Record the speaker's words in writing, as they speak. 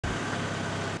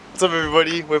What's up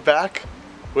everybody, we're back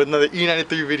with another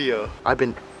E93 video. I've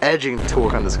been edging to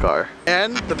work on this car.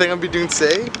 And the thing I'll be doing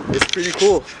today is pretty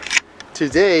cool.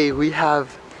 Today we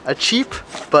have a cheap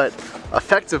but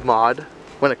effective mod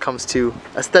when it comes to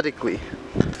aesthetically.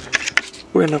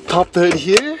 We're gonna pop the hood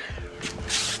here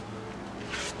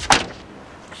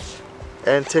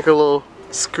and take a little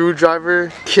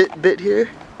screwdriver kit bit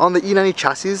here. On the E90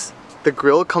 chassis, the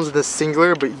grille comes in this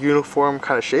singular but uniform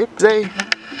kind of shape. Today,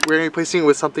 we're going to be replacing it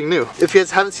with something new. If you guys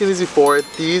haven't seen these before,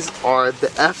 these are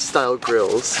the F-style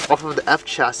grills off of the F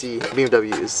chassis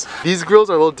BMWs. These grills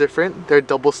are a little different. They're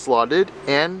double slotted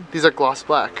and these are gloss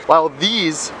black. While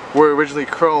these were originally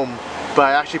chrome, but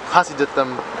I actually plastic dipped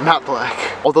them matte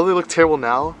black. Although they look terrible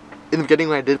now, in the beginning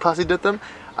when I did plastic dip them,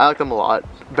 I like them a lot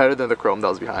better than the chrome that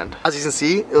was behind. As you can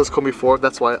see, it was chrome before,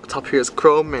 that's why the top here is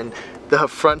chrome and the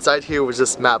front side here was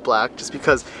just matte black, just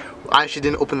because I actually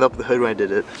didn't open up the hood when I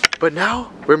did it. But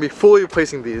now, we're gonna be fully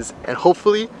replacing these, and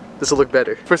hopefully, this will look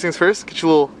better. First things first, get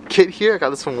your little kit here. I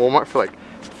got this from Walmart for like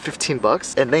 15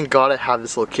 bucks. And thank God I have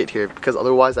this little kit here, because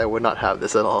otherwise I would not have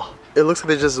this at all. It looks like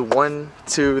there's just 1,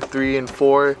 2, 3, and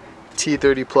 4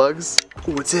 T30 plugs.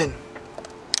 Ooh, it's in.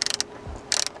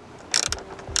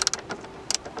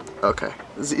 Okay,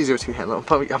 this is easier to handle. I'm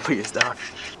putting this down.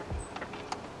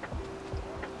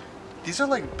 These are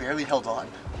like barely held on.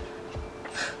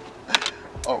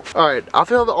 Oh. Alright,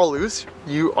 after they're all loose,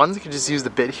 you honestly can just use the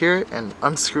bit here and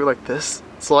unscrew like this.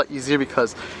 It's a lot easier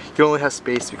because you only have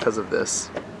space because of this.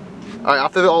 Alright,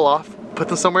 after they're all off, put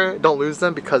them somewhere, don't lose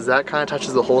them because that kind of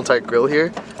touches the whole entire grill here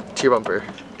to your bumper.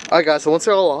 Alright guys, so once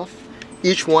they're all off,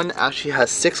 each one actually has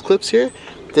 6 clips here.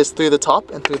 There's 3 at the top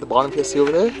and 3 at the bottom, you can see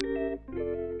over there.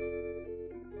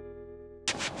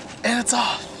 And it's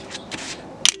off!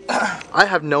 I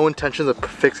have no intentions of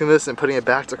fixing this and putting it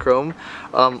back to chrome.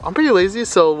 I'm pretty lazy,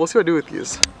 so we'll see what I do with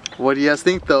these. What do you guys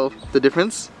think though? The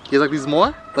difference? You guys like these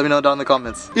more? Let me know down in the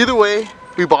comments. Either way,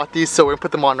 we bought these, so we're gonna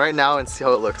put them on right now and see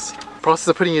how it looks. The process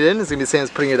of putting it in is gonna be the same as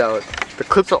putting it out. The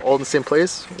clips are all in the same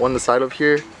place, 1 on the side of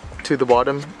here, 2 at the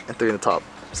bottom, and 3 in the top.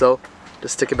 So,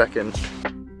 just stick it back in.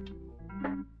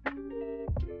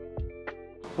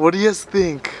 What do you guys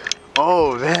think?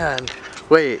 Oh man,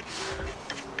 wait.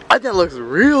 I think that looks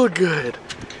real good.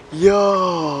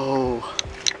 Yo.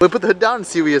 We'll put the hood down and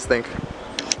see what you guys think.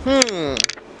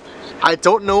 I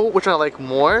don't know which one I like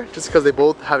more, just because they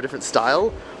both have a different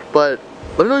style, but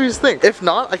let me know what you guys think. If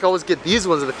not, I can always get these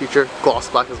ones in the future, gloss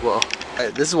black as well.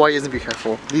 Alright, this is why you guys need to be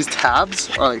careful. These tabs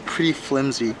are like pretty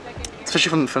flimsy,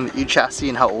 especially from the E chassis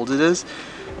and how old it is.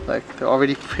 Like, they're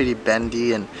already pretty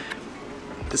bendy and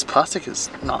this plastic is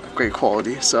not great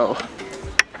quality, so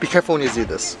be careful when you do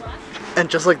this. And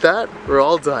just like that, we're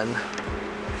all done.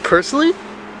 Personally,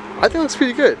 I think it looks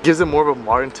pretty good. Gives it more of a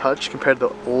modern touch compared to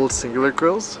the old singular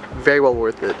grills. Very well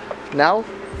worth it. Now,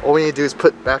 all we need to do is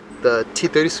put back the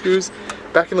T30 screws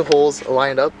back in the holes,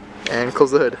 align it up, and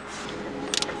close the hood.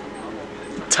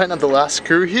 Tighten up the last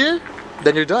screw here,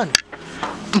 then you're done.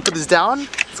 Put this down,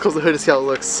 let's close the hood and see how it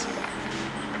looks.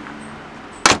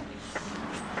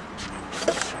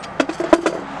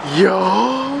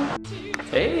 Yo!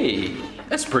 Hey!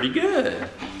 That's pretty good.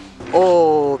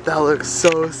 Oh, that looks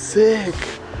so sick.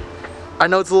 I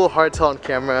know it's a little hard to tell on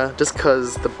camera just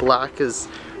because the black is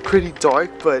pretty dark,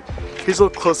 but here's a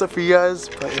little close up for you guys.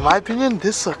 But in my opinion,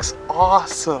 this looks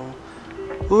awesome.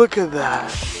 Look at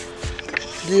that.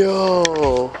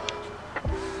 Yo.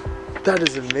 That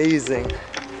is amazing.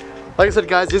 Like I said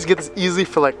guys, just get this easily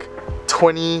for like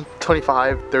 20,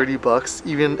 25, 30 bucks,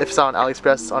 even if it's on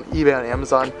AliExpress, on eBay, on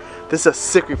Amazon. This is a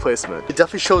sick replacement. It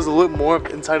definitely shows a little more of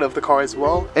the inside of the car as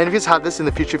well. And if you guys have this in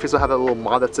the future, if you guys have that little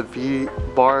mod that's a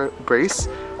V-bar brace,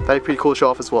 that'd be pretty cool to show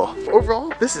off as well.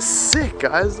 Overall, this is sick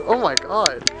guys, oh my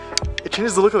god. It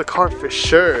changes the look of the car for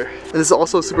sure. And this is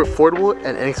also a super affordable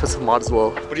and inexpensive mod as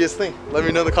well. What do you guys think? Let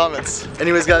me know in the comments.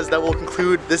 Anyways guys, that will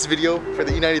conclude this video for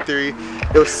the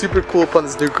E93. It was super cool to put on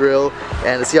this new grille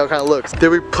and to see how it kind of looks. There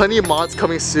will be plenty of mods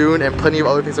coming soon and plenty of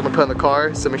other things I'm gonna put on the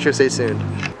car, so make sure to stay tuned.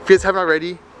 If you guys haven't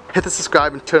already, hit the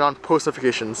subscribe and turn on post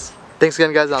notifications. Thanks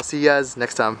again guys, and I'll see you guys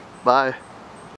next time. Bye.